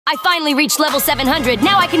I finally reached level 700.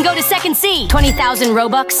 Now I can go to second C. 20,000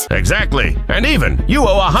 Robux. Exactly. And even, you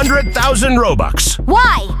owe 100,000 Robux.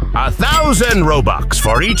 Why? 1,000 Robux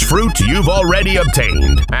for each fruit you've already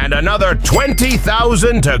obtained. And another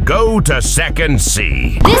 20,000 to go to second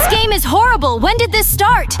C. This game is horrible. When did this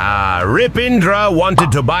start? Ripindra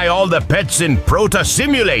wanted to buy all the pets in Prota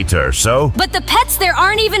Simulator, so... But the pets there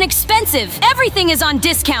aren't even expensive. Everything is on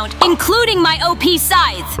discount, including my OP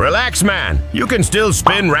scythe. Relax, man. You can still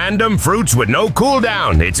spin random fruits with no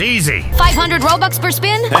cooldown. It's easy. 500 Robux per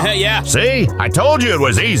spin? Yeah. See? I told you it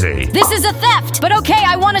was easy. This is a theft, but okay,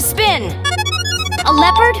 I want to spin. A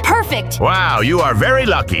leopard? Perfect. Wow, you are very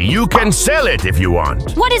lucky. You can sell it if you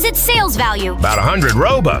want. What is its sales value? About 100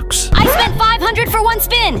 Robux. I spent 500 for one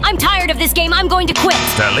spin. I'm tired of this game. I'm going to quit.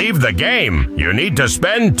 To leave the game, you need to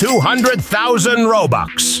spend 200,000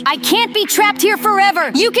 Robux. I can't be trapped here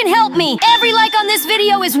forever. You can help me. Every like on this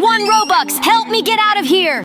video is 1 Robux. Help me get out of here.